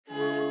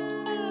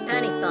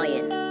panic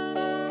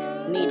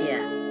buying, media,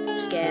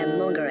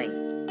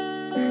 scaremongering,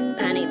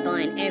 panic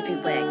buying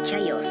everywhere,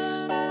 chaos.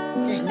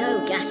 There's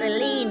no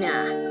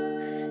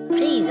gasolina.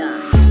 Please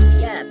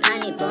yeah,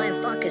 panic buying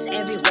fuckers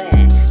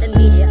everywhere. The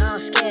media are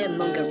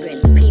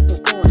scaremongering, people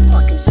going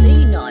fucking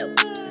senile.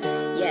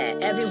 Yeah,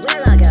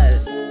 everywhere I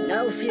go,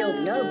 no fuel,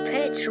 no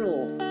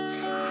petrol.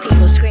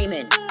 People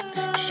screaming,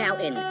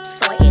 shouting,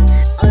 fighting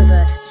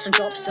over some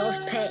drops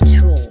of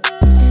petrol.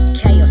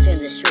 Chaos in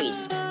the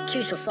streets,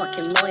 queues for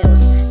fucking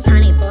miles,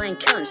 panic buying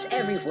cunts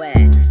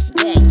everywhere.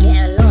 Yeah,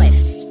 get a life,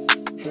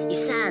 you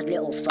sad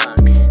little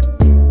fucks.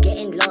 Get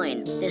in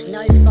line, there's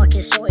no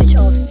fucking shortage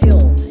of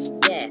fuel.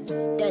 Yeah,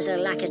 there's a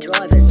lack of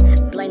drivers,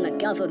 blame the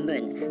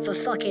government for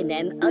fucking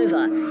them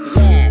over.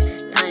 Yeah,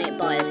 panic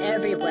buyers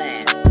everywhere.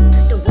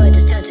 The world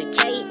just turned to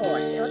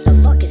chaos, what the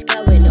fuck is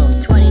going on?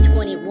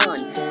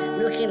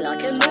 2021, looking like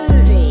a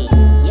movie.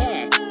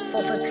 Yeah, for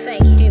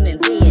fake human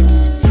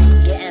beings.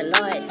 Get a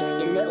life,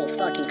 you little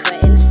fucking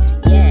cretins.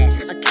 Yeah,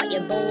 I cut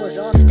your balls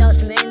off,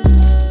 dustman.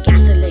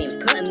 Gasoline,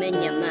 put them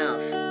in your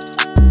mouth.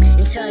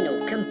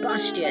 Internal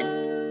combustion.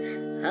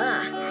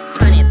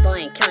 Panic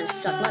buying cunts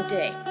suck my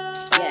dick.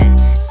 Yeah,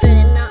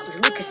 filling up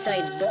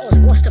Lucasade bottles,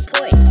 what's the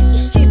point? You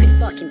stupid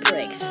fucking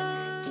pricks.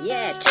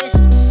 Yeah,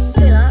 just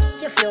fill up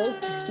your fuel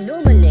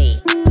normally.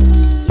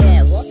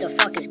 Yeah, what the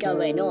fuck is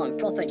going on?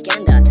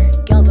 Propaganda,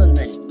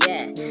 government,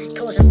 yeah,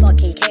 causing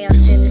fucking chaos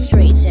in the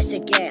streets yet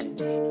again.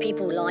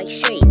 People like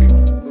sheep.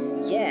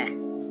 Yeah,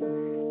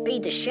 be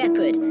the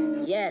shepherd.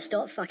 Yeah,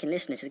 stop fucking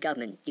listening to the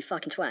government, you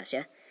fucking twats,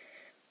 yeah?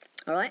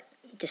 Alright,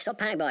 just stop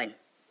panic buying.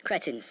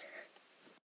 Cretins.